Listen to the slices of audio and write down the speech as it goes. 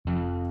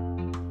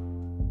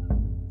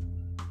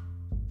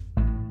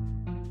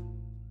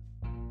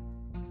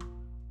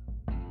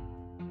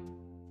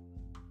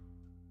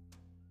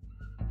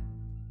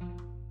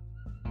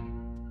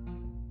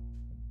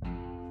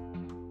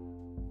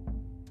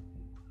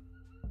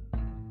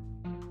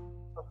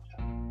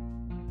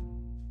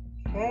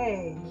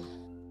Okay.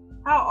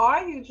 How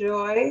are you,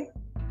 Joy?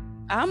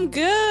 I'm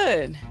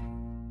good.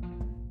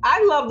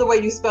 I love the way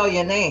you spell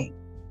your name.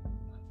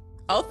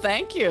 Oh,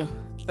 thank you.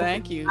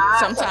 Thank you. Ah,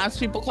 Sometimes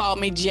people call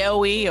me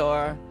Joey,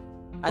 or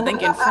I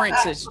think in French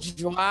it's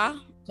Joie,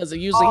 because it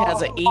usually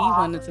has an oh, E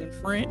when it's in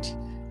French.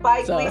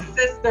 Spike So, Lee's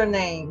sister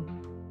name.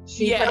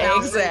 She yeah,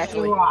 pronounced it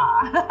exactly.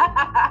 Joie.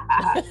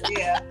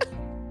 Yeah.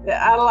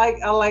 Yeah,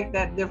 I like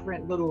that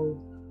different little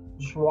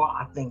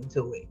joie thing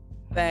to it.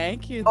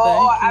 Thank you. Oh,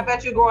 Thank I you.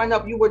 bet you growing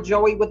up you were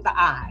Joey with the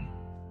I.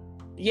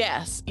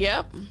 Yes.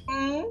 Yep.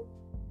 Hmm.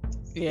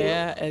 Silly.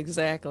 Yeah,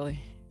 exactly.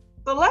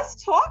 So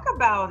let's talk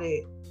about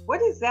it.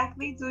 What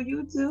exactly do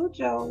you do,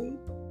 Joey?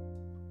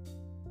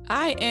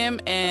 I am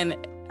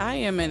an I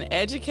am an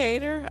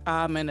educator,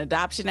 I'm an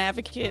adoption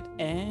advocate,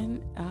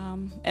 and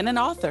an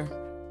author.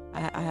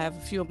 I have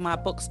a few of my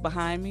books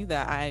behind me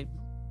that I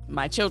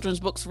my children's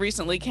books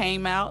recently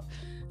came out,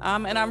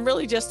 and I'm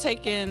really just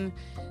taking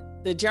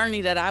the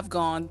journey that I've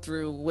gone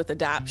through with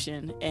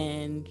adoption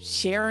and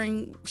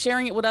sharing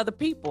it with other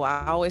people.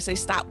 I always say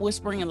stop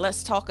whispering and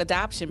let's talk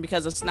adoption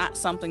because it's not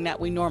something that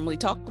we normally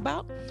talk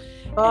about.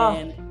 Oh,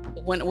 And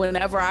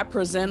whenever I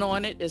present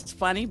on it, it's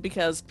funny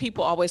because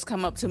people always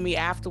come up to me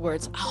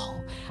afterwards.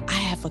 Oh, I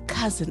have a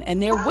cousin,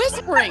 and they're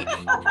whispering,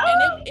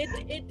 and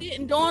it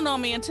didn't dawn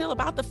on me until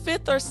about the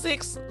fifth or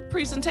sixth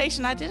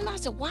presentation I did, and I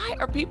said, why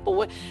are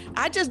people?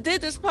 I just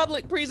did this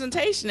public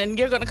presentation, and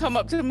you're going to come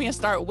up to me and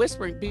start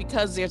whispering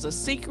because there's a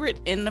secret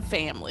in the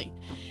family,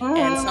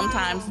 and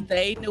sometimes mm,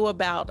 they knew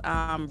about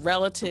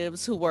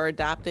relatives who were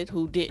adopted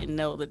who didn't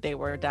know that they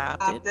were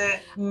adopted. stop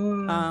that.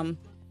 Mm. Um,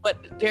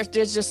 but there's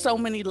just so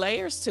many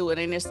layers to it,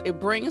 and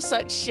it brings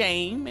such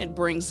shame, it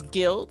brings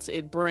guilt,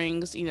 it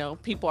brings,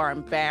 people are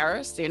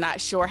embarrassed, they're not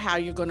sure how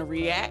you're going to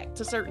react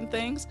to certain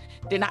things,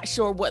 they're not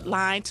sure what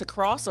line to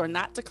cross or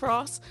not to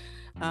cross.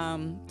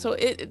 So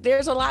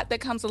there's a lot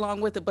that comes along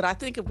with it, but I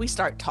think if we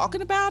start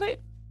talking about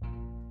it,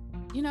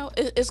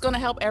 it's going to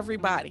help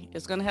everybody.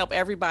 It's going to help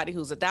everybody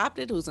who's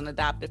adopted, who's an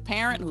adoptive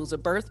parent, who's a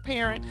birth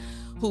parent,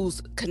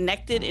 who's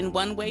connected in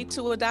one way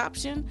to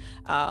adoption.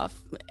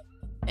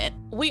 And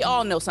we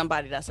all know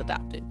somebody that's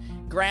adopted.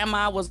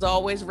 Grandma was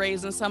always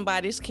raising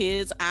somebody's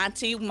kids.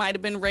 Auntie might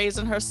have been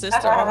raising her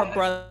sister or her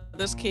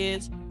brother's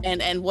kids.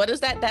 And what is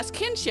that? That's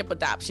kinship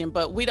adoption.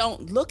 But we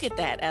don't look at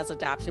that as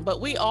adoption.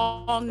 But we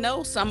all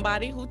know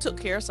somebody who took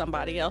care of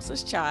somebody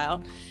else's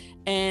child.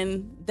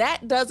 And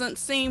that doesn't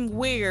seem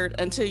weird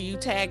until you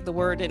tag the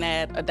word and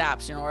add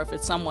adoption, or if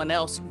it's someone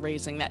else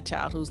raising that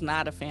child who's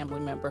not a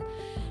family member.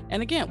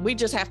 And again, we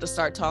just have to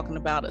start talking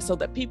about it so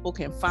that people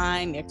can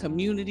find their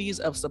communities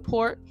of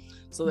support,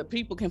 so that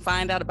people can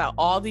find out about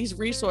all these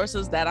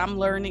resources that I'm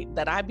learning,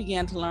 that I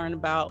began to learn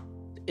about.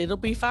 It'll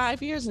be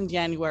 5 years in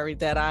January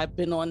that I've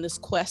been on this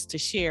quest to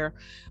share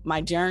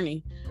my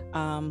journey.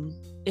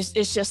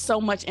 It's just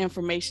so much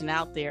information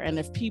out there. And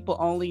if people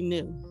only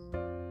knew.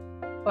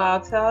 Well,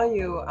 I'll tell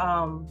you,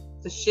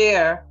 to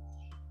share,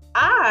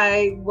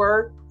 I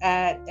worked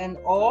at an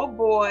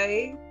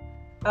all-boy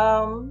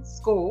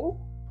school,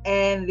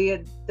 and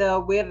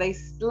the where they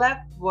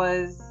slept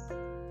was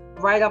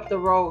right up the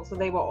road. So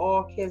they were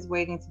all kids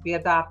waiting to be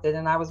adopted,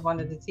 and I was one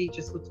of the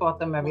teachers who taught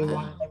them every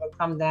morning. Wow. They would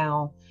come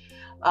down to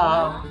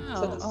Wow.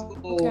 the Oh,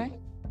 school, okay.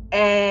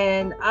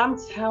 and I'm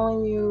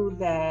telling you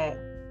that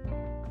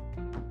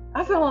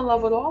I fell in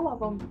love with all of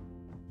them,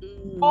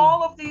 Mm,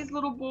 all of these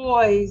little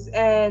boys.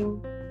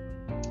 And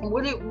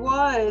what it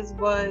was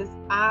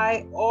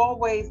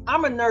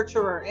I'm a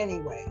nurturer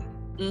anyway.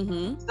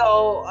 mm-hmm.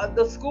 So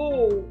the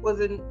school was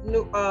in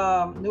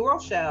New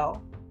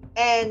Rochelle,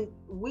 and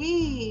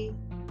we,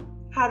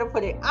 how to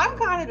put it, I'm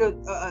kind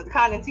of the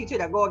kind of teacher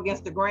that go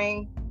against the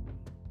grain,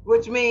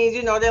 which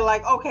means, they're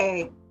like,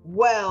 okay,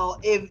 well,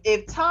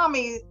 if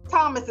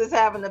Thomas is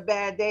having a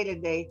bad day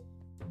today,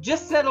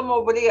 just sit him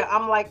over there.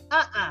 I'm like,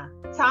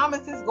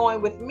 Thomas is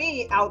going with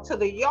me out to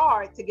the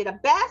yard to get a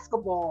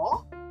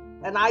basketball.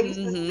 And I used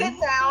to sit Mm-hmm.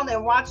 down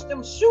and watch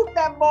them shoot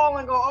that ball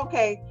and go,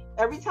 okay,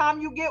 every time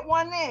you get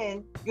one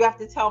in, you have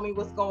to tell me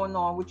what's going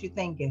on, what you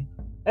thinking.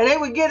 And they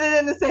would get it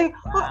in and say,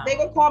 oh, they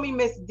would call me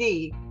Miss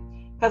D,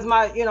 because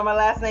my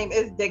last name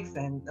is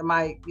Dixon,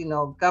 my,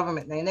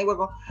 government name. They would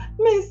go,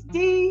 Miss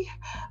D,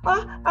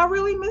 I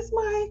really miss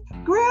my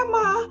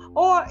grandma.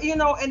 Or,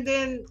 and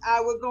then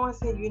I would go and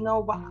say,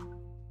 but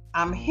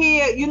I'm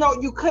here.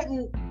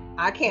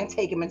 I can't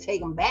take him and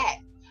take him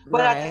back.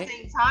 But at the Right.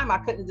 same time, I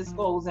couldn't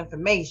disclose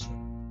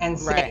information and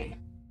say,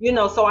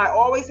 Right. so I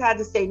always had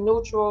to stay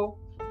neutral.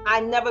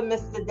 I never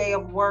missed a day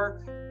of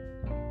work.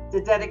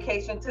 The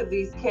dedication to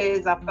these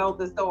kids, I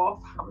felt as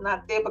though I'm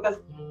not there because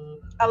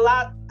a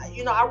lot,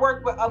 I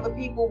worked with other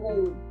people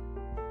who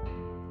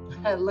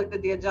looked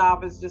at their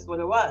job as just what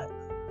it was.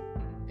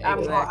 I'm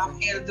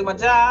Exactly. here to do my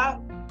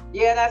job.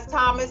 Yeah, that's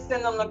Thomas.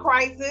 Send him to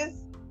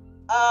crisis.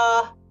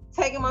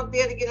 Take him up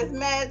there to get his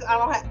meds.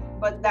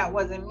 But that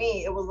wasn't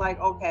me. It was like,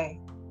 okay,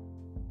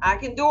 I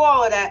can do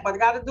all of that, but I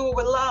got to do it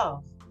with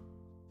love,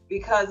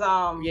 because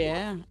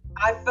Yeah.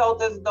 I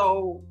felt as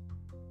though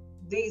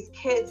these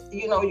kids,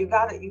 you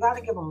gotta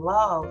give them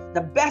love the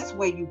best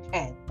way you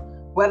can.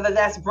 whether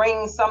that's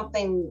bringing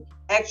something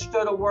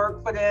extra to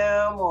work for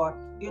them, or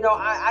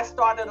I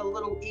started a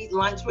little eat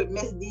lunch with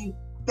Miss D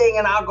thing,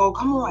 and I'll go,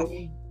 come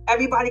on,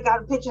 everybody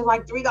got a picture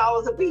like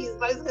 $3 a piece,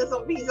 let's get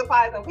some pizza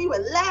pies, and we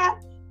would laugh.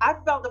 I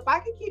felt if I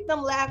could keep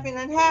them laughing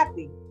and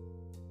happy,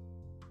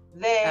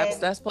 then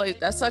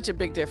that's such a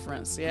big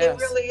difference. Yes. It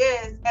really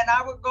is. And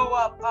I would go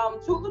up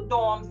to the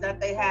dorms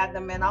that they had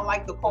them in. I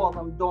like to call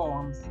them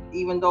dorms,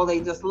 even though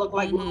they just look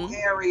like little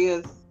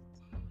areas.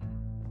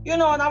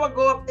 And I would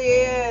go up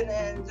there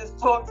and just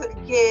talk to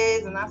the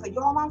kids, and I said,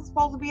 yo, I'm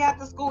supposed to be at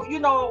the school.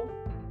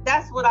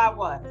 That's what I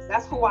was.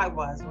 That's who I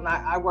was when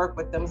I worked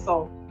with them.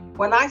 So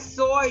when I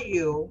saw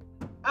you,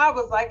 I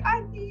was like,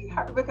 I need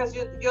her, because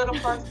you're the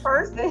first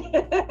person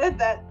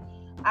that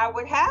I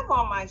would have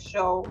on my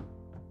show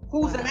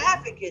who's an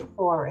advocate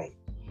for it.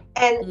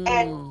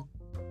 And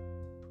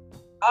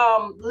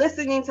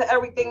listening to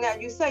everything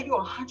that you say,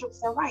 you're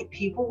 100% right.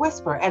 People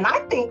whisper. And I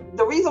think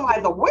the reason why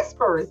the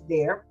whisper is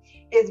there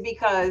is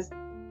because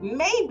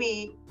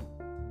maybe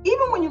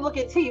even when you look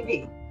at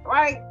TV,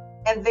 right?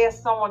 And there's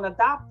someone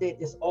adopted,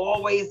 it's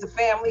always the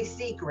family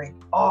secret.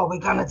 Oh, we're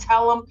gonna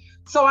tell them.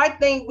 So I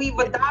think we've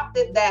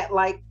adopted that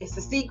like it's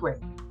a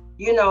secret.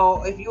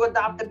 If you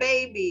adopt a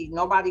baby,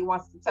 nobody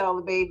wants to tell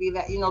the baby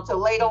that, till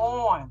later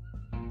on.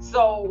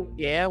 So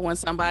yeah, when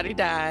somebody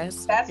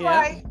dies. That's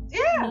right.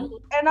 Yeah.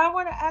 And I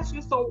want to ask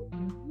you, so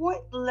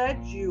what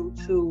led you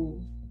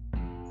to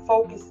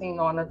focusing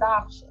on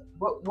adoption?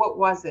 What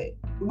was it?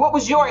 What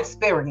was your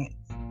experience?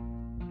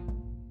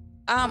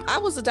 I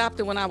was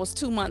adopted when I was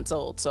 2 months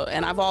old.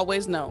 And I've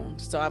always known.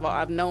 So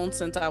I've known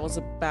since I was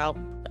about,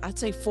 I'd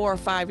say 4 or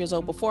 5 years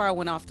old, before I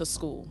went off to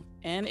school.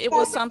 And it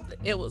was something,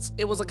 it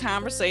was a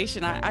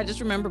conversation. I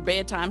just remember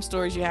bedtime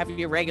stories. You have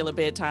your regular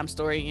bedtime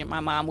story, and my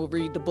mom would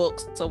read the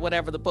books, so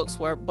whatever the books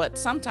were. But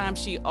sometimes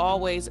she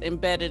always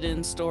embedded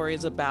in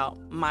stories about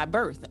my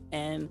birth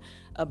and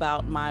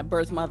about my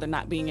birth mother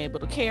not being able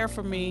to care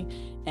for me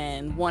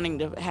and wanting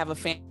to have a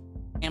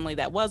family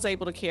that was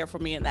able to care for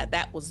me, and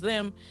that was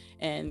them.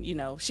 And,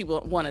 she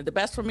wanted the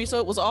best for me. So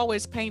it was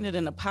always painted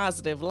in a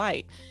positive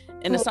light.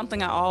 And it's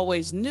something I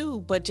always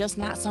knew, but just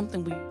not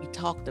something we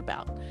talked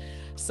about.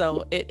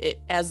 So it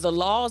as the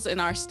laws in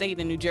our state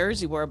in New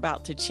Jersey were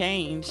about to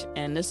change,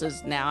 and this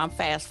is now, I'm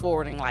fast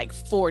forwarding like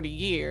 40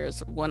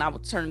 years. When I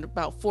turned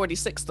about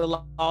 46, the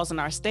laws in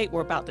our state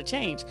were about to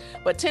change.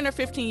 But 10 or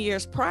 15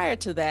 years prior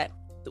to that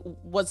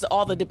was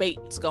all the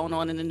debates going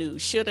on in the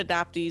news. Should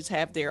adoptees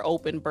have their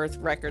open birth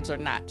records or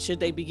not? Should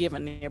they be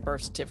given their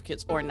birth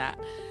certificates or not?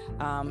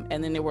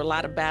 And then there were a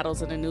lot of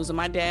battles in the news, and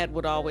my dad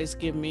would always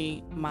give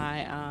me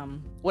my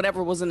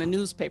whatever was in the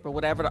newspaper,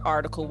 whatever the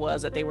article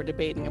was that they were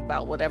debating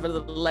about, whatever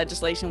the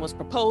legislation was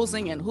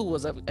proposing, and who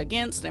was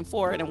against and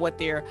for it, and what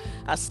their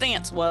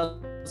stance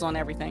was on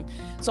everything.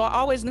 So I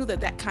always knew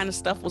that kind of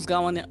stuff was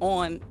going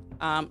on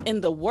in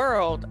the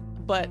world.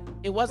 But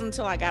it wasn't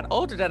until I got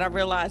older that I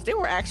realized there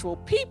were actual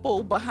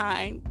people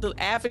behind the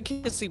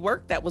advocacy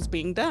work that was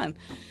being done.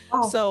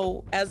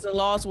 So as the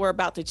laws were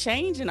about to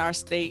change in our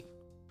state,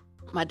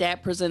 my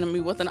dad presented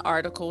me with an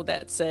article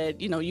that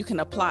said, you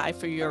can apply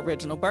for your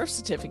original birth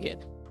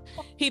certificate.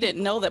 He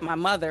didn't know that my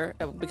mother,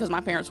 because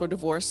my parents were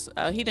divorced,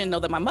 he didn't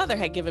know that my mother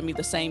had given me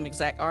the same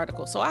exact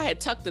article. So I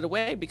had tucked it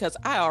away because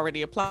I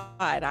already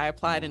applied. I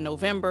applied in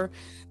November.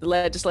 The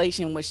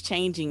legislation was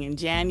changing in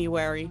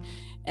January.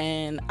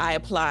 And I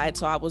applied,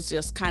 so I was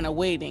just kind of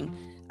waiting.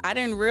 I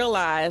didn't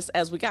realize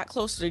as we got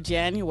closer to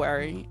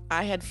January,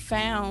 I had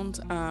found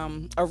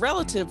a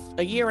relative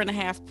a year and a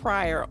half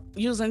prior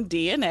using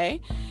DNA.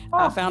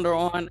 I found her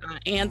on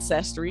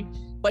Ancestry,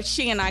 but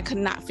she and I could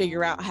not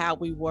figure out how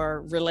we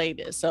were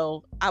related.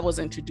 So I was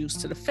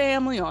introduced to the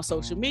family on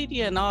social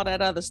media and all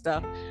that other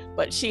stuff,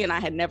 but she and I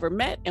had never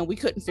met, and we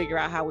couldn't figure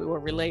out how we were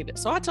related.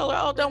 So I told her,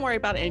 oh, don't worry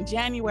about it. In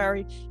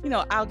January,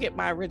 I'll get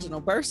my original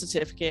birth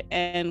certificate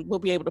and we'll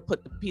be able to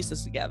put the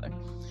pieces together.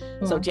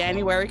 So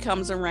January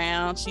comes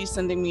around, she's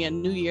sending me a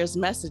New Year's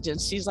message,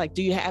 and she's like,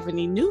 do you have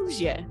any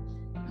news yet?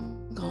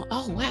 I'm going,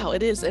 oh, wow,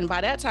 it is. And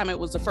by that time, it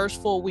was the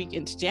first full week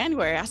into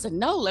January. I said,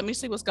 no, let me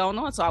see what's going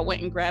on. So I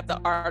went and grabbed the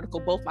article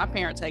both my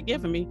parents had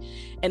given me,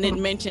 and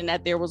then mentioned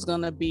that there was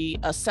going to be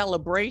a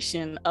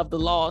celebration of the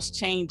laws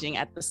changing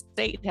at the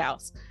State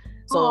House.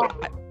 So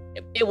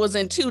it was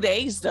in 2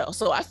 days, though.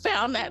 So I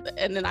found that,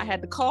 and then I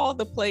had to call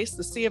the place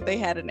to see if they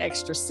had an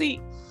extra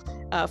seat.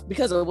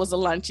 Because it was a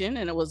luncheon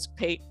and it was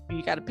paid,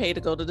 you got to pay to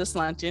go to this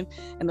luncheon.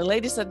 And the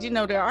lady said,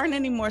 there aren't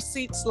any more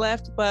seats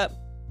left, but,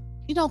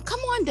 come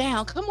on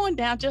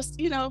down, just,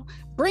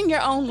 bring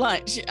your own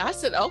lunch. I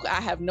said, okay,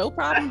 I have no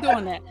problem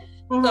doing that.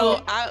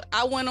 So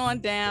I went on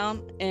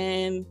down,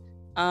 and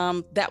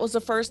that was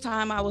the first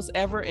time I was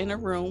ever in a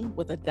room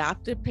with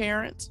adopted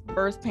parents,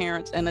 birth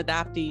parents, and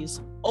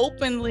adoptees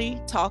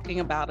openly talking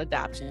about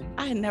adoption.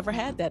 I had never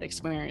had that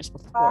experience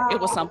before. It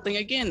was something,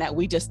 again, that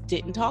we just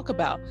didn't talk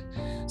about.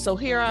 So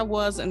here I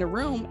was in the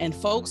room, and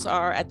folks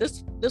are at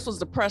this was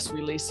the press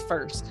release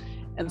first.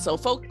 And so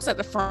folks at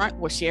the front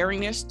were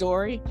sharing their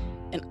story,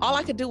 and all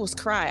I could do was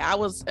cry.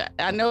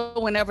 I know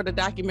whenever the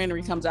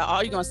documentary comes out,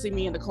 all you're going to see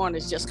me in the corner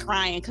is just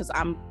crying, because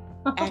I'm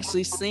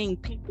actually seeing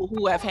people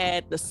who have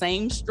had the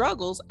same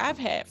struggles I've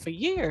had for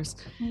years.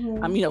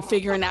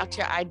 Figuring out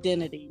your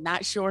identity,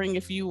 not sure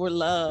if you were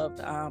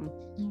loved,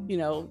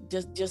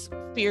 just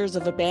fears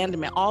of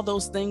abandonment, all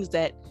those things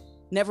that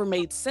never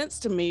made sense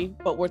to me,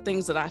 but were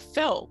things that I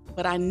felt,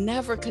 but I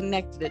never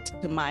connected it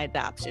to my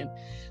adoption.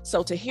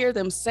 So to hear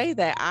them say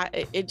that,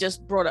 it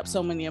just brought up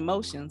so many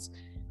emotions.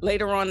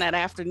 Later on that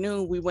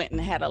afternoon, we went and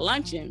had a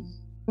luncheon.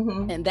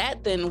 And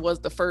that then was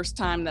the first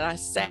time that I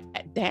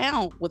sat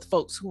down with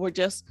folks who were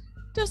just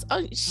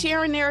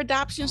sharing their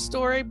adoption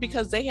story,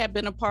 because they had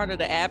been a part of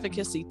the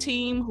advocacy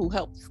team who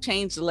helped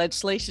change the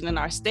legislation in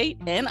our state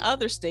and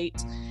other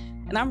states.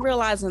 And I'm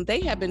realizing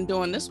they have been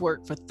doing this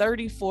work for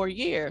 34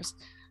 years.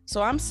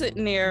 So I'm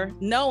sitting there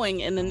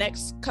knowing in the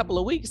next couple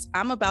of weeks,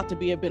 I'm about to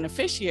be a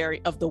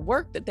beneficiary of the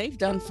work that they've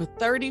done for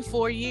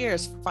 34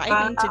 years,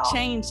 fighting to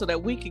change so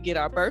that we could get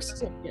our birth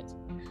certificates.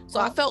 So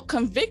I felt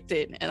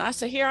convicted, and I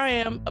said, here I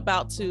am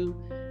about to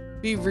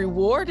be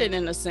rewarded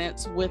in a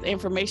sense with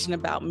information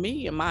about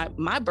me and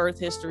my birth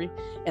history,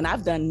 and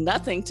I've done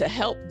nothing to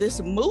help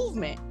this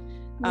movement.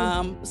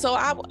 So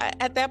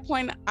at that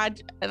point,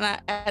 at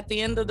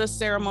the end of the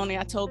ceremony,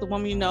 I told the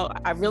woman,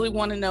 I really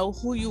want to know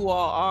who you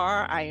all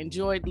are. I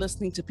enjoyed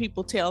listening to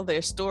people tell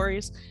their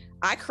stories.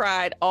 I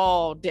cried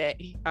all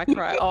day.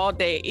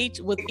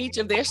 With each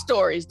of their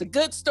stories, the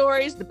good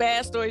stories, the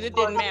bad stories, it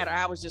didn't matter.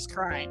 I was just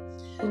crying.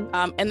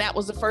 And that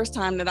was the first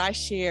time that I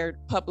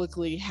shared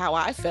publicly how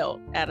I felt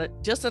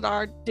just at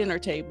our dinner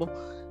table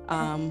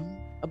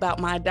about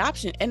my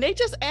adoption. And they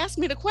just asked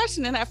me the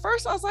question. And at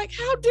first I was like,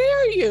 how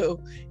dare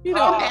you,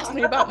 ask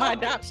me about my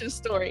adoption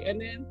story.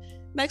 And then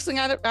next thing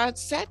I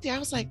sat there, I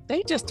was like,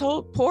 they just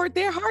poured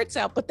their hearts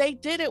out, but they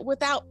did it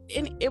without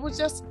any, it was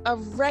just a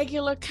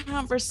regular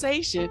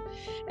conversation.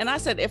 And I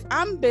said, if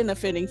I'm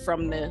benefiting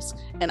from this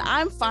and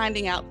I'm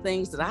finding out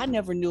things that I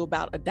never knew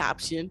about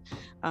adoption,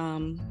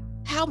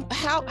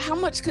 how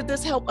much could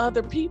this help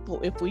other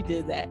people if we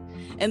did that?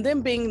 And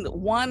then being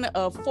one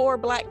of 4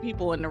 Black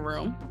people in the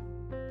room,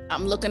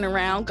 I'm looking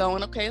around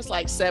going, okay, it's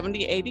like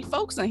 70, 80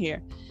 folks in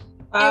here.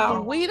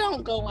 If we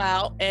don't go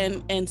out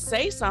and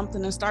say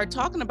something and start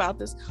talking about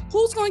this,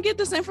 who's going to get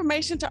this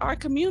information to our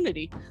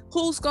community?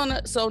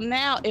 So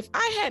now if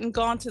I hadn't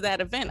gone to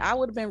that event, I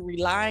would have been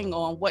relying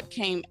on what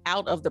came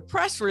out of the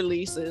press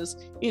releases,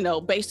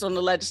 based on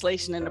the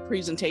legislation and the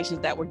presentations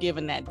that were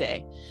given that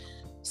day.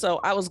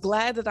 So I was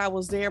glad that I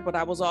was there, but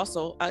I was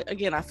also,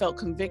 again, I felt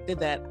convicted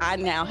that I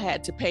now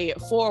had to pay it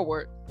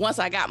forward once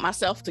I got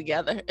myself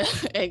together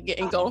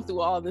and going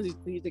through all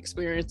these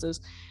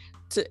experiences.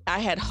 I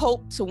had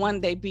hoped to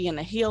one day be in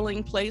a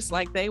healing place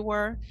like they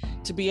were,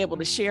 to be able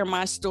to share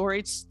my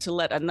stories, to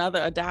let another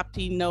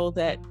adoptee know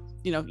that,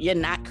 you're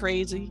not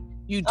crazy.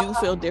 You do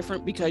feel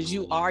different because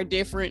you are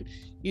different.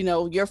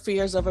 Your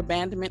fears of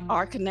abandonment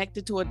are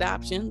connected to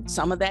adoption.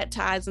 Some of that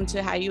ties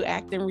into how you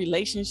act in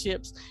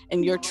relationships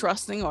and you're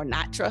trusting or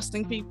not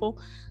trusting people.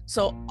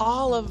 So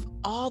all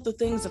the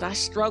things that I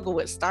struggle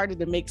with started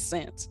to make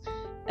sense.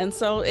 And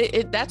so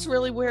that's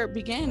really where it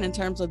began in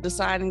terms of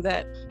deciding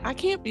that I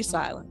can't be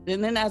silent.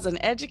 And then as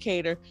an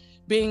educator,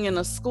 being in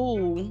a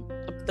school,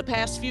 the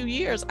past few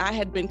years, I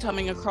had been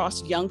coming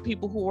across young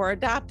people who were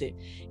adopted.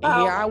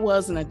 And here I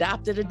was, an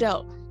adopted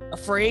adult,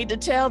 afraid to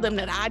tell them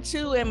that I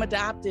too am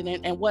adopted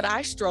and what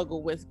I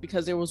struggle with,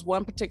 because there was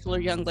one particular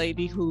young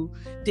lady who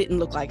didn't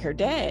look like her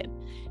dad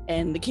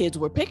and the kids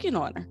were picking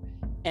on her.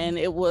 And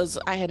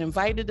I had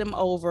invited them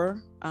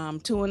over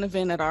to an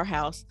event at our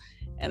house,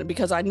 and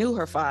because I knew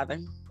her father,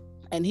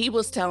 and he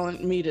was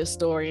telling me this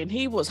story, and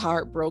he was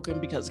heartbroken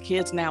because the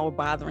kids now were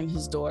bothering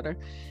his daughter.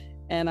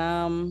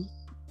 And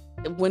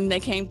when they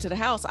came to the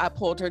house, I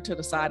pulled her to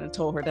the side and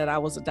told her that I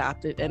was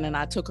adopted. And then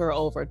I took her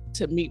over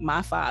to meet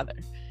my father.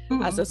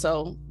 I said,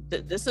 so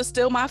this is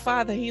still my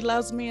father. He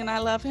loves me and I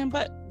love him,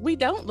 but we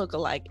don't look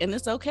alike, and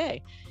it's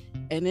okay.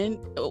 And then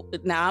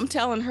now I'm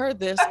telling her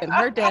this, and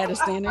her dad is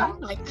standing there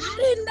like, I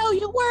didn't know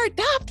you were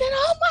adopted.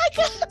 Oh my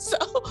God. So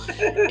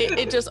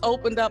it just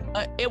opened up.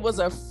 It was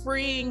a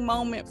freeing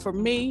moment for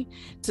me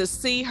to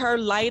see her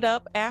light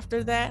up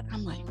after that.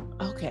 I'm like,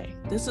 okay,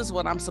 this is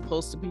what I'm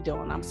supposed to be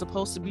doing. I'm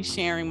supposed to be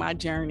sharing my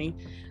journey,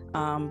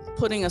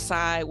 putting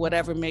aside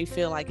whatever may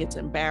feel like it's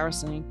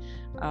embarrassing,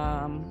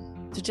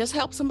 to just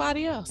help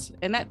somebody else.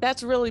 And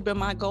that's really been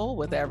my goal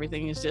with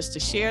everything, is just to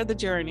share the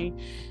journey.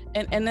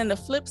 And then the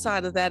flip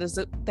side of that is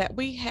that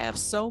we have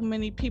so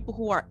many people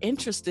who are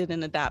interested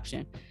in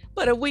adoption.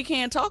 But if we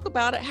can't talk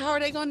about it, how are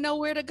they going to know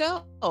where to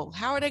go?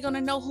 How are they going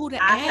to know who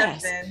to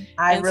ask?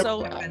 I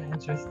really have been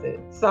interested.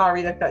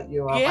 Sorry to cut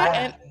you off.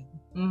 Yeah,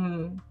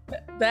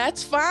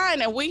 that's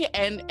fine.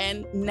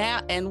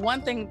 And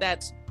one thing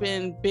that's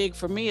been big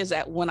for me is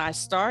that when I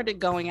started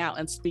going out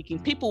and speaking,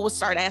 people would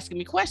start asking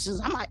me questions.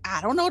 I'm like,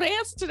 I don't know the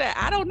answer to that.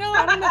 I don't know.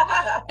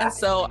 And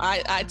so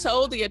I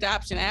told the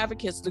adoption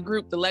advocates, the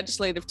group, the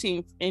legislative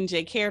team,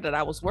 NJ Care, that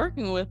I was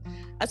working with,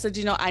 I said,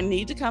 I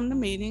need to come to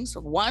meetings,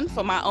 one,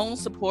 for my own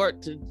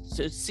support,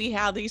 to see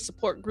how these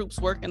support groups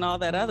work and all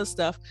that other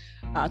stuff,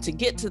 to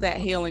get to that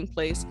healing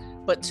place.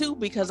 But 2,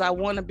 because I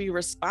want to be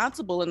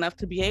responsible enough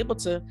to be able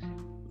to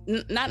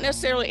not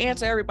necessarily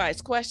answer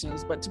everybody's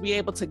questions, but to be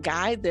able to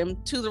guide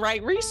them to the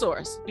right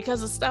resource,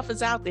 because the stuff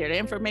is out there, the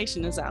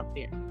information is out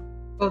there.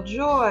 Well,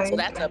 Joy. So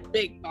that's a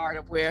big part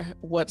of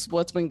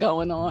what's been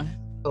going on.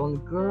 So,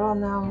 girl,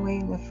 now I'm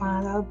waiting to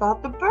find out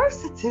about the birth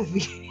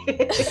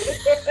certificate.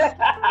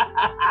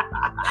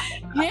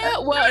 Yeah,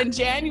 well, in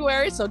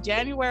January,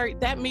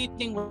 that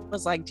meeting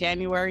was like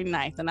January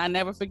 9th, and I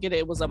never forget it.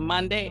 It was a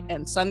Monday,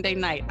 and Sunday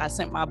night, I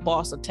sent my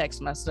boss a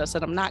text message. I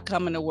said, I'm not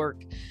coming to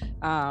work.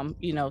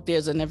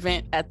 There's an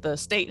event at the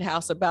State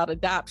House about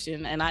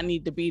adoption, and I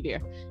need to be there.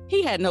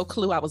 He had no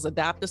clue I was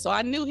adopted, so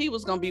I knew he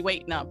was going to be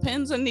waiting on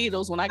pins and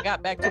needles when I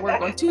got back to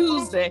work on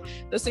Tuesday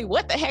to see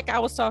what the heck I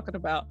was talking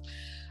about.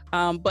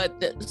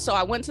 So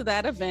I went to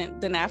that event.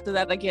 Then after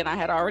that, again, I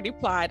had already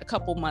applied a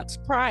couple months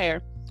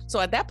prior. So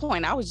at that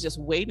point, I was just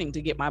waiting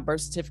to get my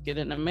birth certificate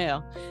in the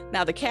mail.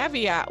 Now, the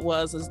caveat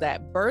is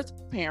that birth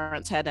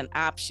parents had an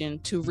option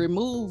to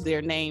remove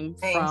their name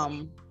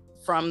to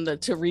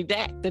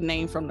redact the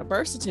name from the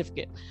birth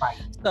certificate. Right.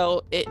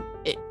 So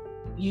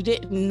you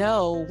didn't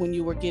know when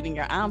you were getting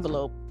your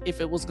envelope if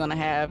it was going to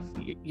have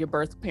your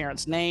birth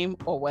parent's name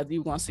or whether you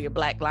were going to see a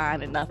black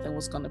line and nothing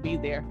was going to be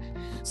there.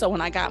 So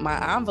when I got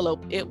my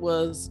envelope, it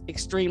was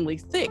extremely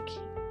thick.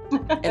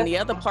 And the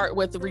other part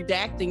with the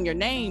redacting your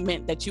name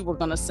meant that you were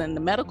going to send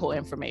the medical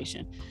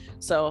information.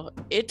 So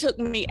it took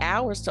me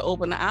hours to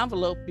open the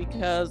envelope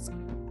because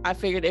I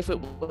figured if it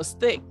was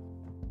thick,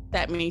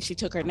 that means she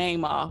took her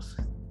name off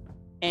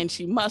and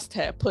she must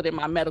have put in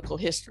my medical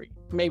history.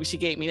 Maybe she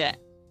gave me that.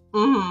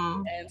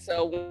 Mm-hmm. And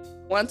so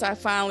once I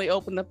finally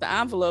opened up the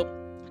envelope,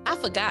 I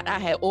forgot I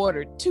had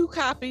ordered 2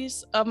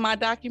 copies of my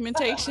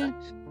documentation.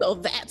 So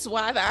that's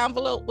why the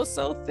envelope was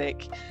so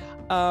thick.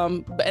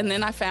 And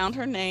then I found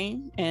her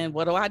name, and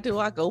what do?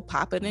 I go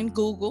pop it in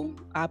Google.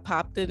 I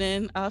popped it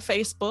in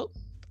Facebook.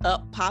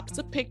 Up pops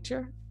a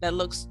picture that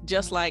looks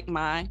just like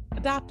my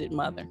adopted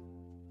mother.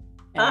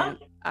 And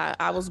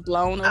I was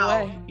blown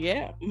away.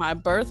 Yeah, my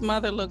birth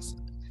mother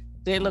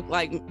they look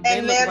like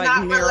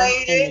mirror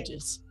related.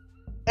 images.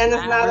 And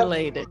it's not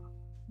related.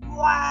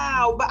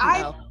 Wow. But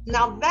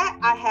now that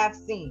I have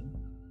seen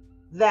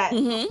that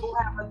people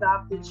have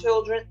adopted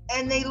children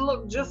and they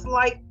look just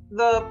like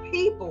the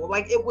people,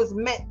 like it was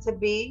meant to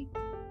be.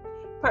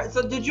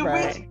 So did you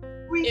reach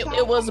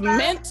it was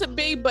meant to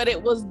be, but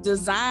it was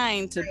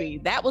designed to be.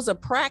 That was a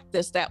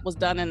practice that was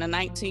done in the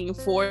 1940s,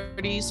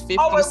 50s,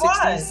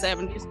 60s,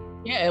 70s.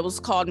 Yeah, it was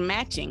called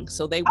matching.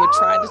 So they would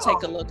try to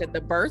take a look at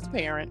the birth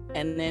parent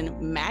and then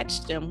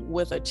match them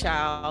with a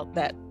child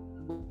that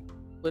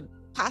would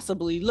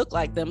possibly look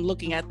like them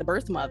looking at the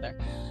birth mother.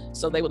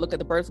 So they would look at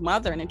the birth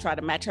mother and then try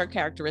to match her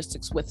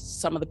characteristics with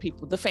some of the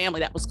people, the family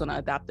that was going to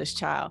adopt this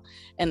child.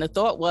 And the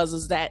thought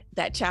was that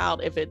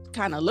child, if it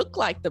kind of looked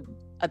like the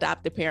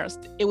adopted parents,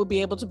 it would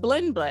be able to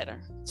blend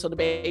better. So the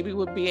baby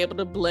would be able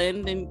to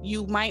blend and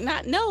you might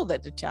not know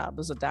that the child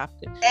was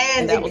adopted.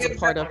 And that was a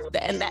part of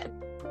that. And that.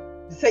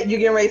 So you're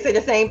getting ready to say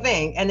the same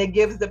thing. And it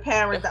gives the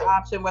parent the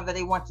option whether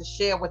they want to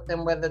share with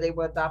them whether they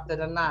were adopted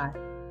or not.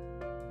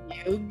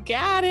 You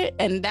got it.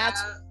 And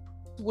that's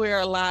where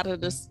a lot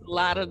of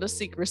the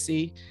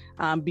secrecy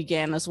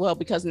began as well,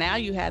 because now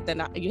you had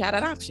an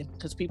option,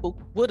 because people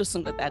would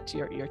assume that that's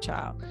your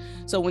child.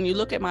 So when you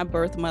look at my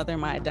birth mother,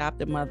 my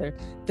adopted mother,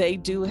 they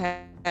do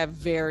have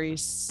very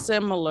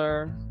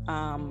similar,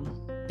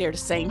 they're the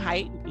same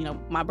height. You know,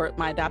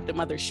 my adopted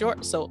mother's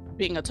short, so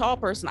being a tall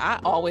person, I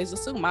always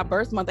assumed my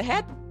birth mother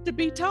had to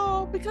be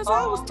tall because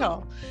I was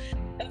tall.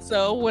 And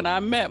so when I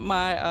met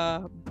my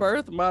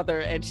birth mother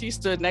and she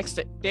stood next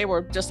to, they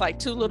were just like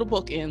 2 little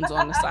bookends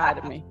on the side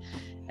of me,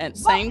 and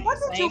same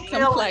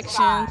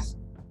complexions.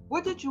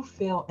 What did you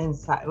feel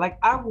inside? Like,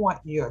 I want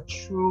your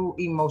true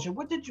emotion.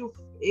 What did you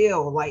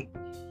feel like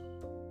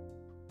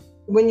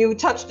when you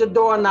touched the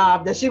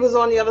doorknob that she was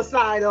on the other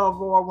side of,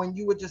 or when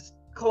you were just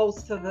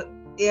close to the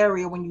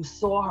area when you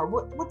saw her?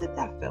 What did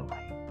that feel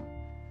like?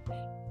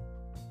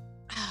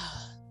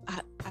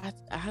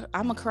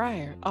 I'm a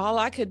crier. All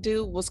I could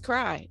do was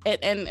cry.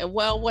 And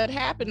well, what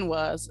happened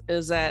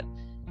is that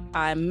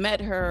I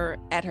met her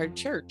at her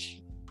church.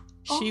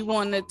 She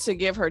wanted to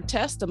give her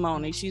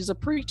testimony. She's a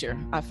preacher.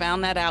 I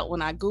found that out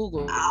when I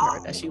Googled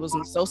her, that she was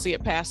an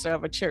associate pastor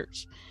of a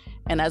church.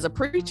 And as a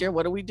preacher,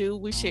 what do?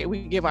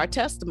 We give our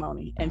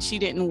testimony. And she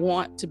didn't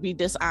want to be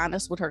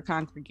dishonest with her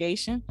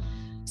congregation.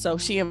 So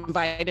she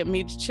invited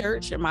me to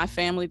church and my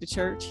family to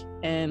church.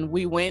 And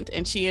we went,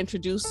 and she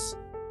introduced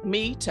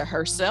me to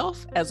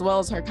herself as well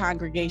as her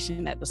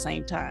congregation at the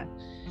same time.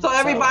 So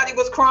everybody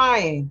was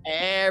crying.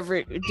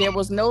 There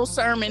was no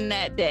sermon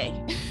that day.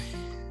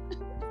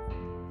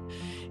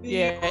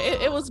 Yeah,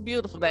 it was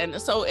beautiful. And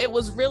so it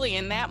was really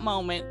in that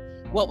moment,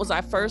 what was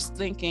I first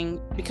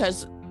thinking?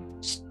 Because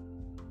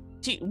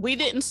we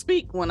didn't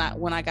speak when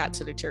I got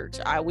to the church.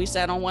 We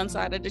sat on one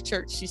side of the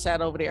church. She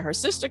sat over there. Her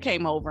sister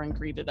came over and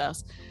greeted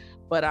us,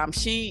 but I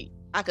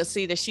could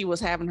see that she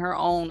was having her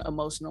own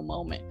emotional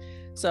moment.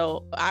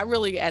 So I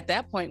really, at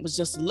that point, was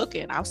just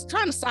looking. I was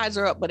trying to size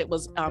her up, but it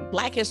was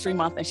Black History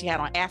Month, and she had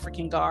on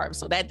African garb,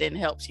 so that didn't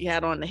help. She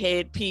had on the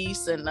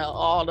headpiece and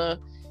all the,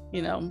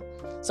 you know,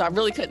 so I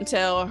really couldn't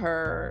tell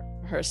her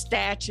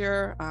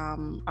stature.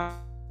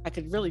 I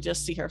could really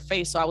just see her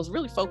face. So I was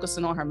really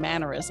focusing on her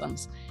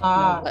mannerisms. You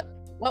know,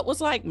 what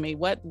was like me?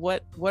 What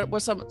were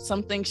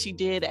some things she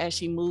did as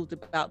she moved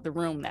about the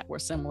room that were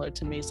similar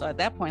to me? So at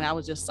that point, I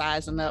was just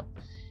sizing up,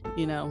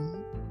 you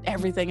know,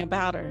 everything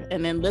about her,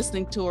 and then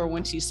listening to her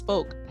when she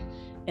spoke.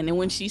 And then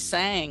when she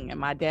sang, and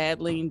my dad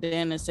leaned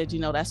in and said, you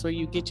know, that's where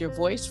you get your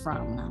voice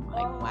from. And I'm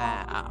like,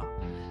 wow.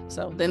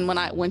 So then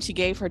when she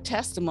gave her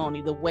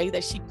testimony, the way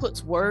that she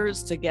puts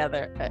words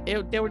together,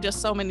 there were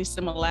just so many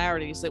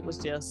similarities. It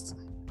was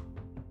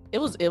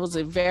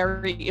a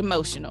very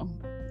emotional.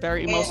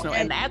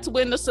 And that's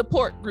when the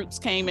support groups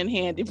came in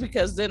handy,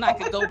 because then I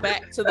could go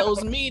back to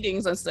those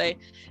meetings and say,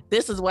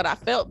 this is what I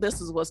felt.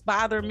 This is what's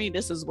bothering me.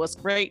 This is what's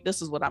great.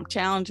 This is what I'm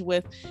challenged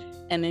with.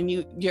 And then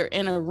you're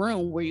in a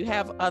room where you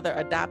have other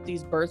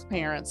adoptees, birth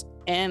parents,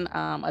 and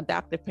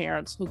adoptive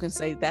parents who can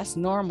say, that's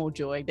normal,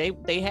 Joy.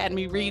 They had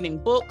me reading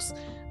books.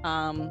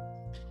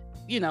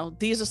 You know,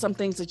 these are some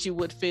things that you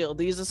would feel.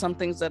 These are some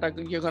things that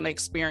you're going to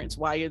experience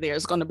while you're there.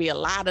 It's going to be a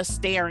lot of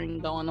staring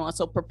going on.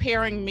 So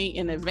preparing me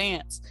in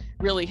advance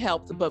really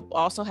helped, but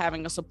also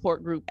having a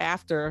support group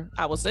after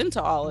I was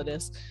into all of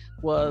this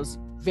was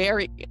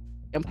very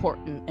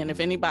important. And if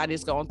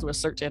anybody's going through a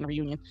search and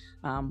reunion,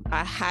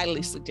 I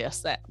highly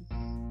suggest that.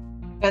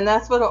 And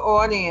that's for the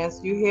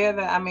audience. You hear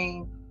that? I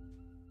mean,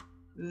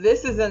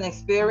 this is an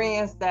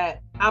experience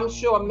that I'm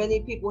sure many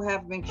people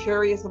have been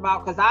curious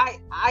about, because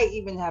I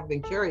even have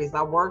been curious.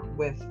 I worked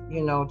with,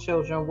 you know,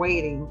 children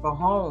waiting for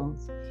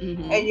homes.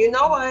 Mm-hmm. And you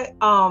know what?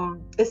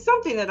 It's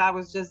something that I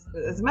was just,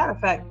 as a matter of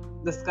fact,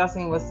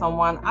 discussing with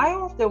someone. I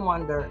often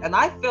wonder, and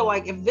I feel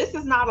like if this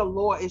is not a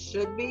law, it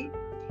should be.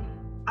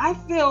 I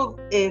feel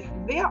if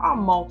there are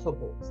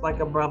multiples, like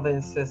a brother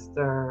and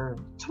sister,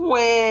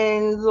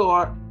 twins,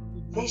 or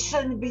they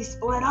shouldn't be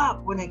split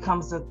up when it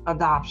comes to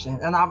adoption.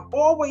 And I've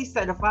always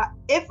said,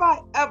 if I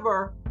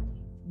ever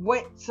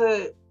went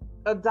to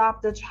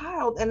adopt a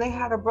child and they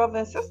had a brother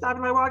and sister, I'd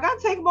be like, well, I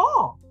gotta take them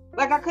all.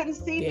 Like, I couldn't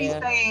see me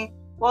saying,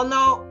 well,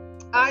 no,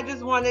 I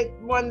just wanted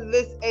one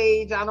this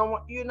age. I don't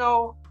want, you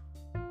know.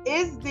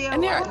 Is there?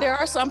 And there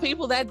are some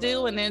people that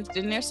do, and then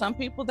there's some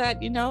people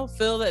that, you know,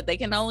 feel that they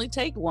can only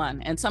take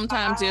one. And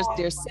sometimes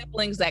there's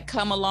siblings that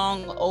come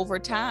along over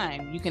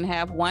time. You can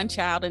have one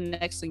child, and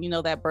next thing you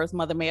know, that birth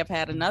mother may have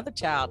had another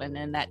child, and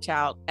then that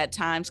child at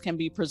times can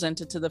be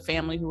presented to the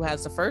family who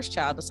has the first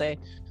child to say,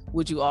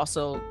 would you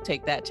also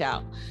take that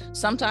child?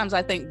 Sometimes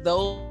I think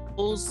those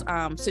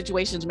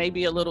situations may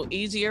be a little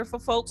easier for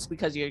folks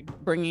because you're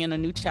bringing in a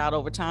new child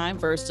over time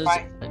versus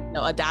you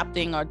know,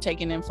 adopting or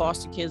taking in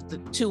foster kids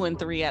 2 and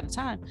 3 at a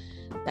time.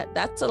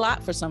 That's a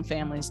lot for some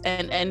families,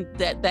 and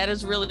that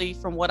is really,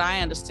 from what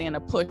I understand, a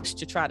push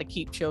to try to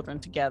keep children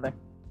together.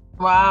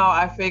 Wow,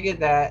 I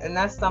figured that, and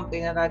that's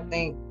something that I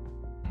think,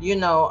 you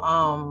know,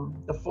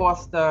 the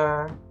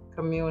foster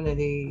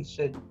community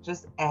should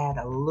just add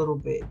a little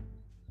bit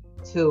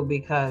too,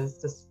 because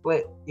to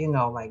split, you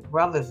know, like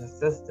brothers and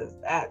sisters,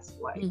 that's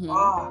like,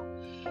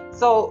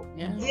 So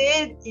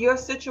did your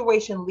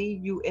situation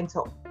lead you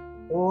into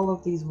all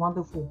of these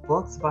wonderful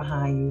books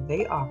behind you?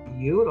 They are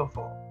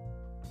beautiful.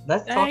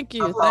 Thank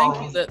you.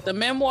 The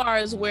memoir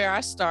is where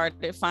I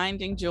started,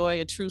 Finding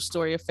Joy, a true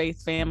story of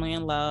faith, family,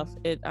 and love.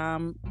 It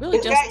really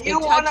is just that you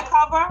on the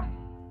cover?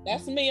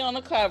 That's me on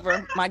the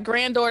cover. My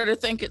granddaughter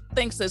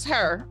thinks it's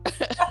her,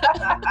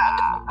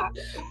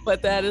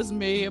 but that is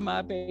me in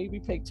my baby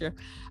picture.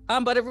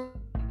 But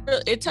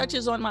it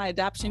touches on my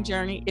adoption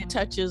journey. It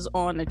touches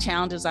on the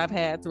challenges I've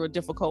had through a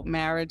difficult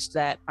marriage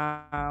that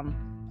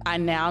I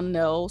now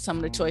know some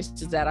of the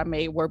choices that I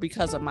made were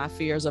because of my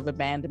fears of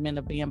abandonment,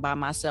 of being by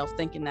myself,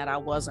 thinking that I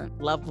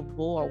wasn't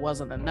lovable or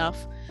wasn't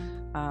enough.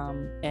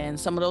 And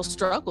some of those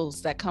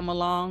struggles that come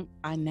along,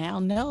 I now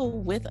know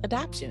with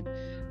adoption,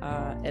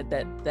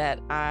 that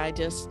I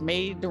just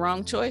made the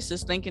wrong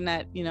choices, thinking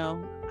that, you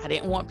know, I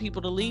didn't want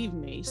people to leave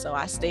me. So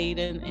I stayed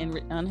in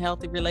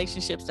unhealthy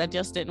relationships that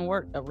just didn't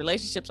work.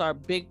 Relationships are a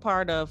big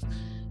part of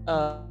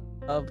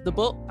the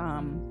book.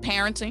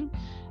 Parenting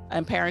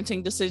and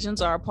parenting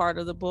decisions are a part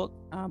of the book,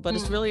 but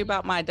it's really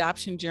about my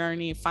adoption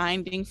journey,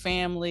 finding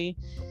family,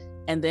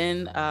 and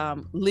then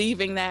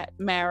leaving that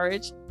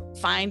marriage,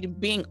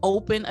 being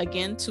open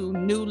again to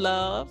new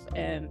love,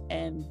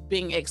 and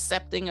being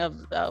accepting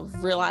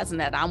of realizing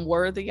that I'm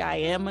worthy, I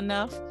am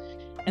enough,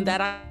 and that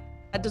I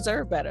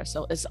deserve better.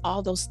 So it's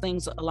all those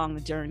things along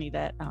the journey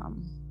that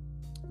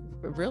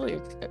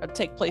really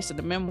take place in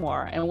the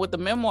memoir. And with the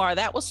memoir,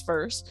 that was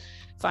first,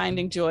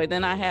 Finding Joy.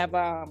 Then I have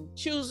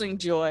Choosing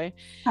Joy,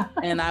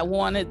 and I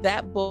wanted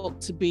that book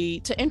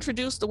to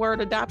introduce the word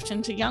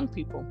adoption to young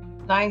people.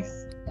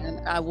 Nice.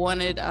 And I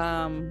wanted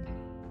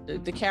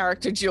the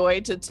character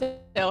Joy to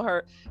tell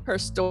her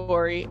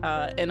story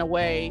in a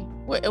way,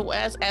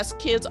 as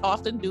kids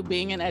often do,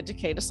 being an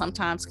educator.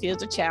 Sometimes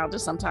kids are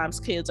challenged, sometimes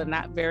kids are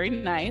not very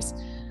nice,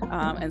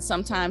 and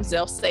sometimes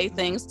they'll say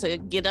things to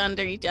get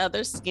under each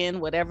other's skin,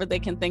 whatever they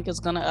can think is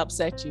going to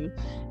upset you.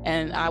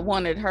 And I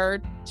wanted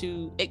her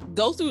to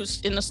go through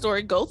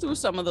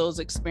some of those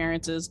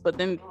experiences, but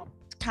then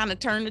kind of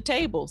turn the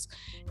tables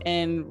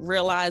and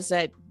realize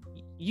that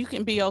you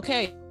can be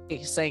okay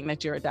saying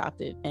that you're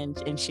adopted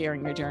and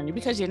sharing your journey,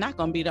 because you're not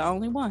going to be the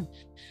only one.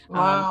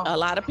 Wow. A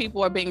lot of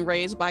people are being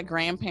raised by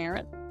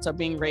grandparents, are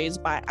being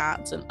raised by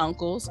aunts and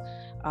uncles.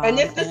 And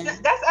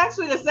that's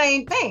actually the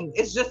same thing.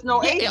 It's just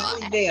no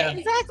agency there.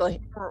 Exactly.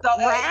 So,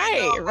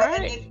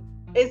 Right.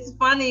 It's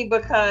funny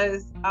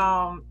because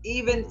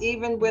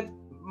even with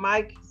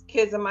my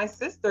kids and my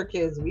sister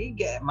kids,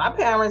 my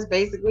parents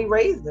basically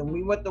raised them.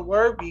 We went to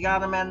work, we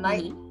got them at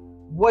night.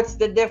 Mm-hmm. What's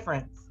the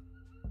difference?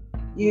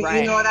 You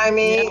know what I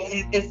mean?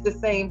 Yeah. It's the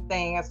same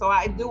thing. And so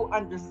I do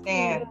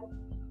understand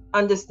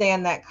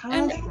that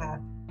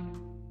concept.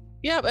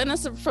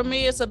 And for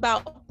me, it's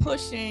about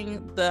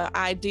pushing the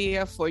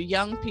idea for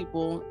young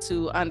people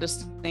to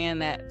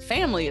understand that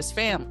family is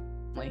family.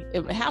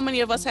 How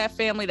many of us have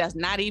family that's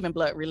not even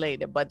blood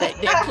related, but they're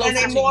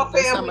closer to you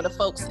than some of the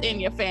folks in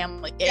your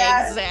family?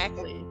 Yes.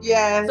 Exactly.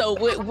 Yeah. So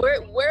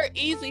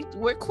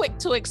we're quick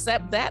to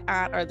accept that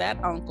aunt or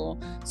that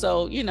uncle.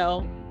 So,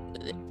 young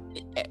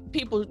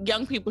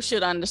people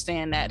should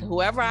understand that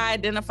whoever I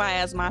identify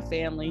as my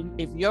family,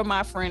 if you're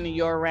my friend and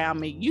you're around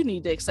me, you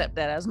need to accept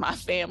that as my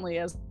family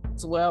as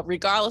well,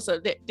 regardless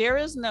of that. There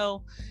is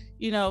no,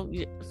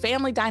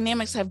 family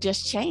dynamics have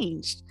just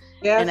changed.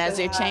 Yes, and as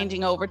they're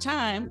changing over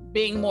time,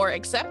 being more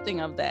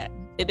accepting of that.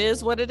 It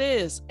is what it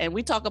is. And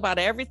we talk about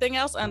everything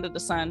else under the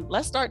sun.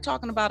 Let's start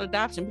talking about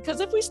adoption, because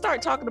if we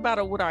start talking about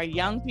it with our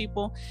young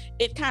people,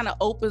 it kind of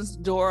opens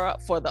the door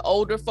up for the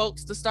older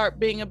folks to start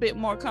being a bit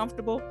more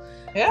comfortable.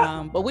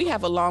 Yeah. But we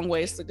have a long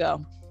ways to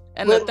go.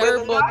 And the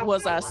third book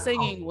was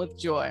Singing with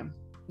Joy.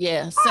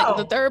 Yeah.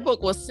 The third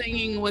book was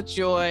Singing with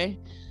Joy.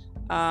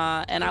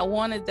 And I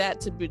wanted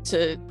that to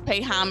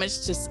pay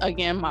homage to,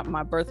 again,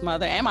 my birth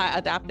mother and my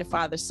adoptive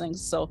father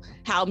sings. So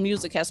how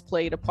music has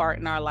played a part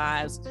in our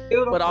lives,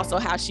 but also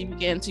how she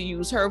began to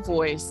use her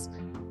voice,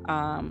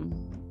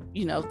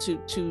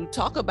 to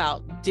talk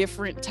about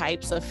different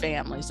types of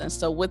families. And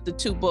so with the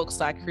two books,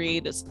 I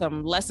created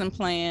some lesson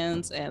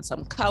plans and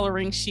some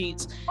coloring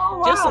sheets,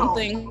 just some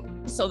things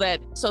so that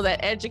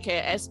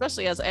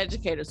especially as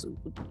educators,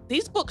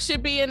 these books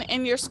should be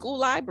in your school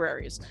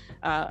libraries.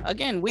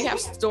 Again, we have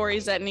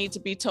stories that need to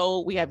be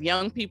told. We have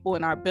young people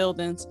in our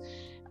buildings.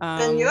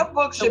 And your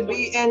book should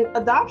be in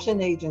adoption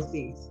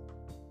agencies.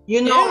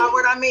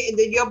 What I mean?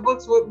 Your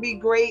books would be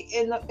great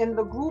in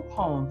the group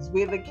homes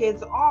where the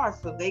kids are,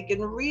 so they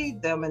can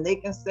read them and they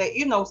can say,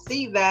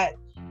 see that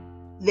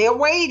they're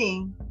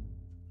waiting.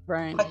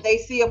 Right. But they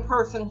see a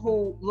person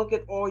who look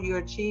at all your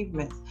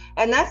achievements.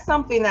 And that's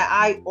something that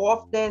I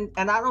often,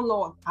 and I don't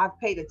know if I've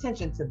paid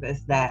attention to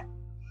this, that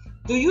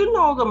do you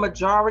know the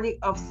majority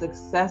of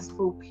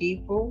successful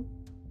people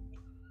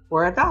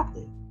were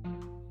adopted?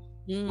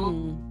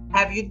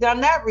 Have you done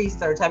that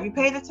research? Have you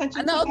paid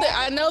attention?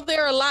 I know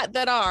there are a lot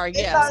that are. It's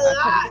a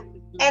lot.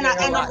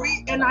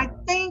 And I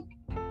think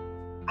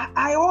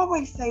I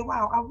always say,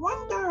 wow, I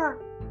wonder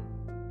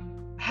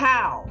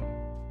how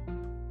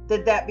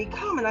did that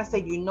become? And I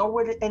say,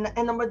 what?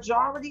 And the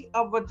majority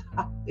of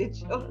adopted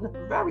children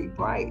are very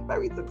bright,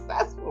 very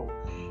successful.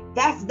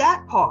 That's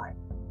that part.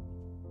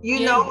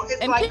 It's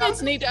and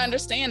kids need to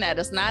understand that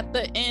it's not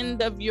the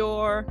end of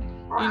your.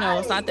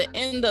 It's not the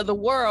end of the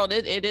world.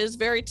 It is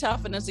very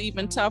tough, and it's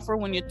even tougher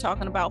when you're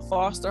talking about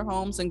foster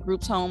homes and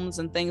groups homes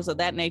and things of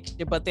that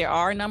nature. But there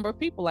are a number of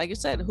people, like you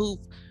said,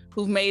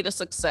 who've made a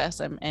success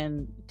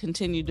and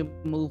continue to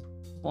move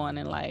on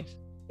in life.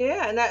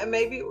 Yeah, and that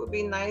maybe it would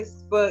be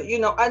nice, but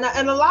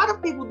and a lot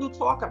of people do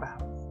talk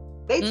about it.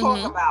 They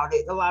talk about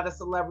it. A lot of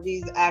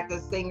celebrities,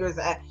 actors, singers,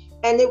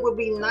 and it would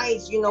be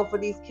nice, for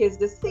these kids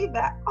to see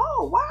that.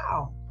 Oh,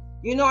 wow,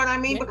 you know what I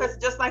mean? Yeah. Because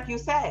just like you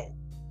said,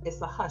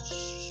 it's a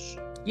hush.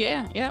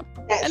 Yeah.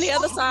 And the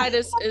other side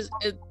is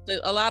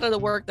a lot of the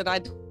work that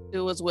I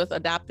do is with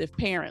adoptive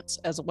parents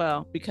as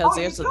well, because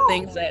there's some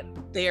things that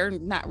they're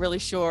not really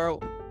sure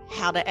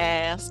how to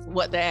ask,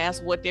 what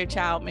their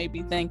child may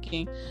be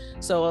thinking.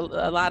 So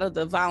a lot of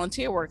the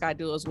volunteer work I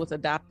do is with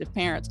adoptive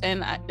parents.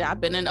 And I've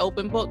been an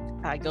open book.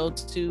 I go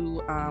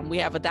to, we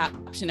have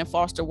Adoption and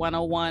Foster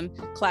 101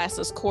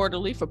 classes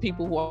quarterly for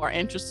people who are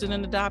interested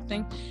in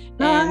adopting.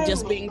 And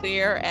just being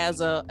there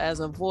as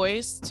a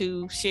voice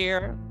to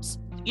share.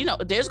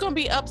 There's going to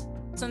be ups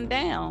and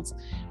downs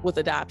with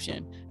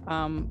adoption.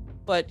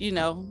 But,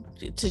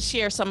 to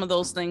share some of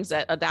those things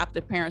that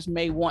adoptive parents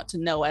may want to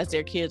know as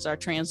their kids are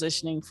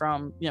transitioning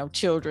from,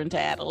 children to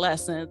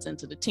adolescence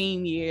into the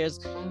teen years,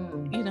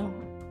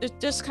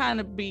 just kind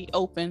of be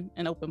open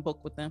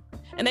book with them.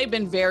 And they've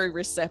been very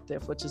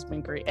receptive, which has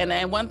been great.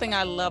 And one thing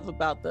I love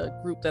about the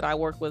group that I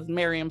work with,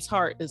 Miriam's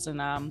Heart, is in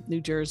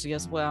New Jersey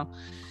as well.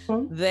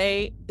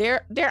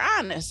 They're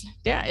honest.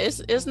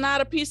 It's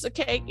not a piece of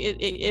cake.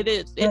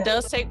 It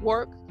does take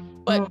work.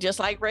 But just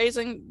like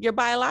raising your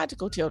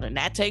biological children,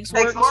 that takes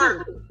work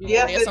too.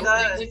 There's some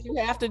things that you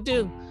have to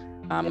do.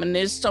 And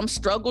there's some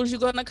struggles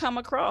you're going to come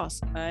across.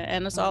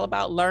 And it's all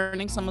about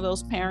learning some of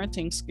those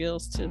parenting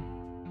skills too.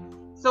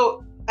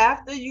 So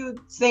after you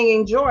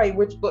Singing Joy,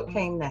 which book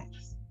came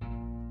next?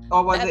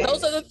 Or was it?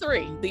 Those are the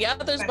three. The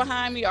others Okay.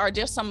 behind me are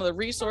just some of the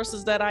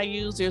resources that I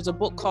use. There's a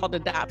book called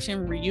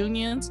Adoption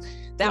Reunions.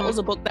 That was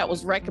a book that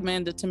was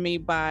recommended to me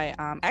by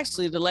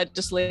actually the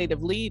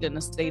legislative lead in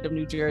the state of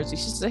New Jersey.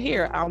 She said,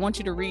 here, I want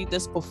you to read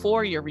this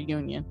before your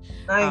reunion.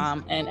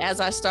 Nice. And as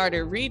I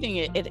started reading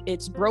it,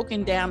 it's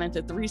broken down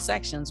into 3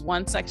 sections.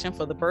 One section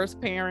for the birth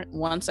parent,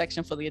 one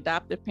section for the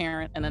adoptive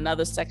parent, and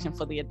another section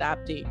for the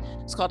adoptee.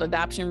 It's called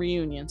Adoption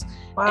Reunions.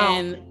 Wow.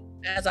 And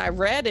as I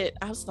read it,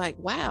 I was like,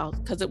 wow,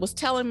 because it was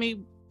telling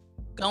me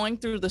going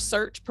through the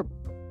search,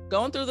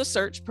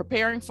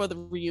 preparing for the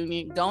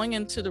reunion, going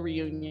into the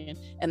reunion,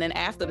 and then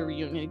after the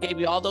reunion, it gave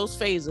you all those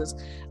phases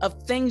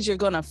of things you're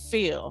gonna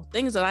feel,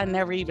 things that I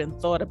never even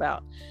thought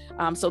about.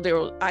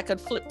 So I could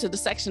flip to the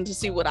section to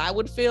see what I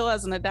would feel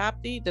as an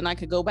adoptee. Then I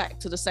could go back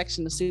to the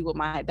section to see what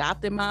my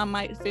adopted mom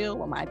might feel,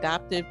 what my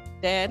adoptive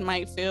dad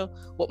might feel,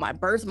 what my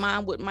birth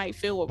mom might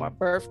feel, what my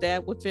birth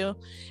dad would feel.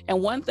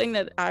 And one thing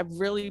that I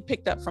really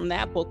picked up from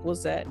that book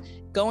was that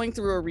going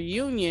through a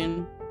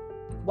reunion,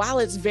 while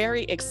it's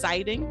very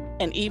exciting,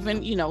 and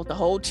even, you know, the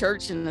whole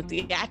church and the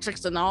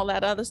theatrics and all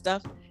that other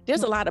stuff,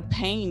 there's a lot of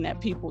pain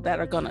that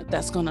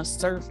that's gonna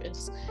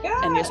surface.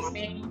 Yes. And there's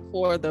pain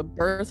for the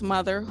birth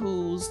mother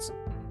who's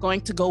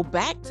going to go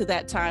back to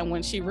that time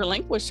when she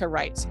relinquished her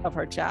rights of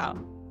her child.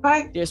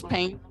 Right. There's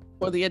pain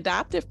for the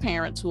adoptive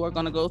parents who are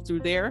going to go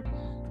through their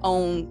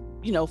own,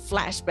 you know,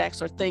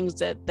 flashbacks or things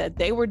that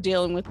they were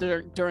dealing with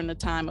during the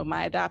time of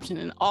my adoption.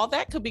 And all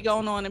that could be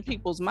going on in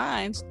people's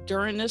minds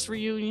during this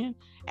reunion,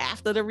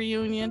 after the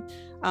reunion.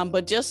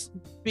 But just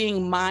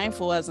being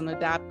mindful as an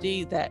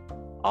adoptee that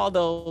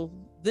although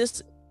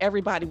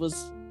everybody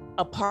was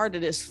a part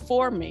of this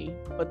for me,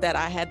 but that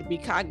I had to be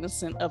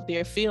cognizant of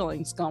their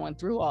feelings going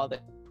through all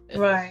that.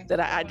 Right. That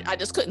I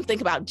just couldn't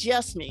think about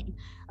just me,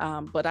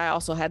 but I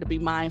also had to be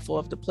mindful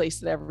of the place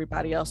that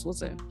everybody else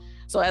was in.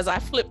 So as I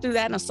flipped through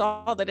that and I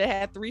saw that it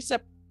had 3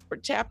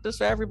 separate chapters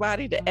for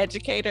everybody, the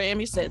educator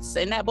Emmy said,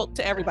 send that book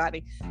to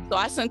everybody. So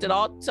I sent it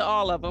all to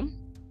all of them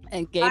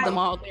and gave them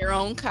all their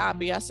own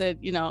copy. I said,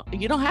 you know,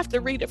 you don't have to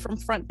read it from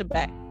front to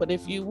back, but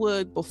if you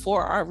would,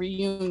 before our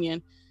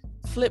reunion,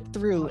 flip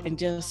through and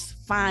just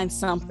find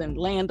something,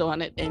 land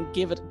on it, and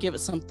give it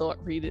some thought,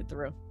 read it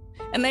through.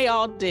 And they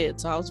all did,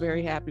 so I was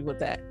very happy with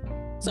that.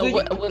 So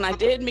when I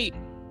did meet,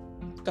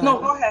 go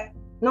ahead.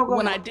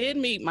 When I did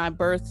meet my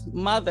birth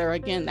mother,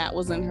 again, that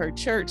was in her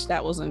church.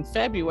 That was in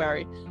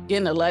February.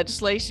 Again, the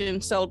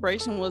legislation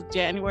celebration was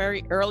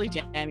early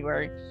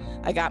January.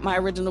 I got my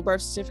original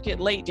birth certificate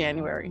late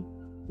January.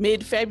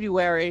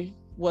 Mid-February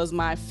was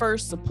my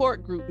first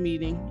support group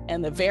meeting,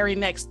 and the very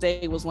next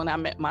day was when I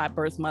met my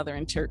birth mother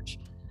in church.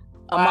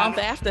 A month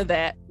after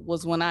that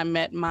was when I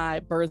met my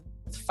birth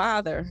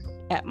father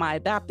at my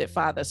adopted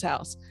father's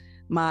house.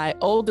 My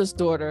oldest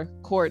daughter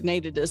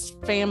coordinated this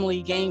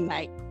family game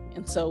night,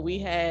 and so we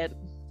had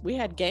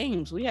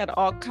games. We had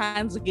all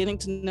kinds of getting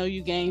to know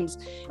you games,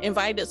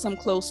 invited some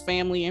close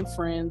family and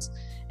friends,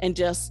 and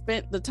just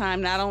spent the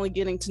time not only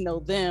getting to know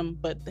them,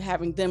 but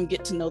having them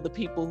get to know the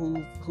people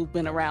who've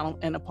been around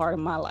and a part of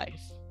my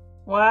life.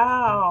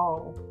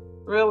 Wow,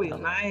 really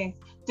nice.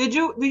 Do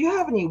you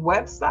have any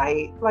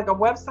website, like a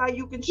website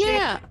you can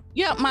share?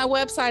 Yeah, my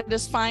website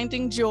is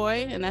Finding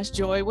Joi, and that's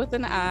Joy with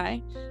an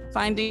I,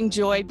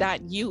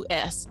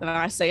 findingjoy.us. And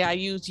I say I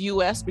use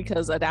US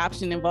because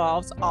adoption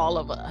involves all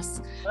of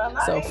us.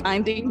 Nice. So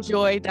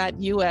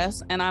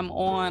findingjoy.us, and I'm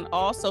on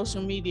all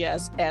social media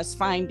as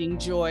Finding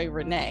Joi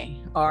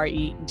Renee,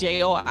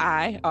 ReJoiRenee.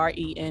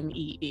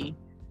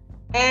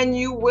 And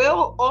you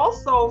will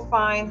also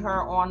find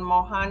her on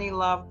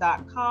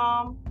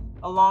mohanilove.com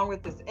along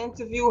with this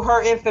interview,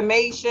 her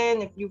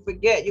information. If you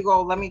forget, you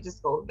go, let me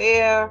just go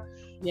there.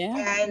 Yeah.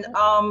 And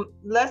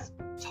let's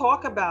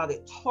talk about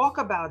it. Talk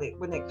about it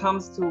when it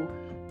comes to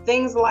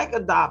things like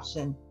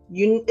adoption.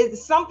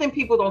 It's something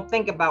people don't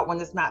think about when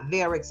it's not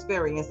their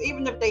experience.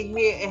 Even if they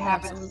hear it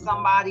happen to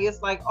somebody,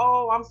 it's like,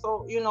 oh, I'm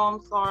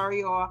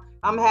sorry, or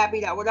I'm happy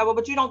that whatever,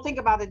 but you don't think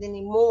about it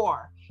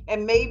anymore.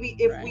 And maybe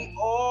if we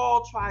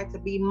all try to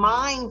be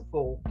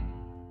mindful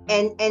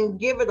and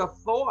give it a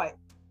thought,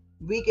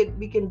 we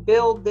can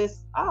build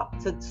this up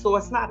so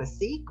it's not a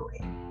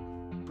secret.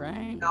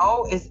 Right.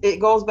 No, it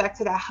goes back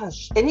to that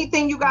hush.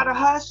 Anything you gotta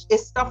hush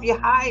is stuff you're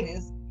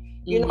hiding.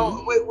 You know,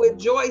 what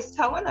Joy's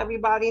telling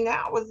everybody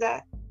now is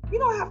that you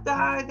don't have to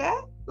hide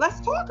that. Let's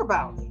talk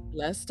about it.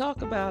 Let's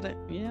talk about it.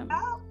 Yeah.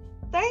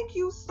 Thank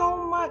you so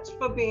much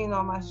for being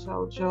on my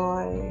show,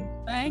 Joi.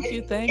 Thank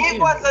you. It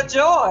was a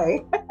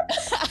joy.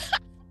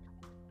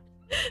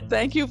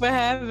 Thank you for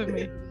having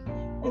me.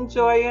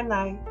 Enjoy your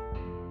night.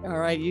 All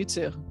right, you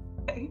too.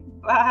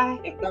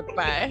 Bye.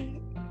 Bye.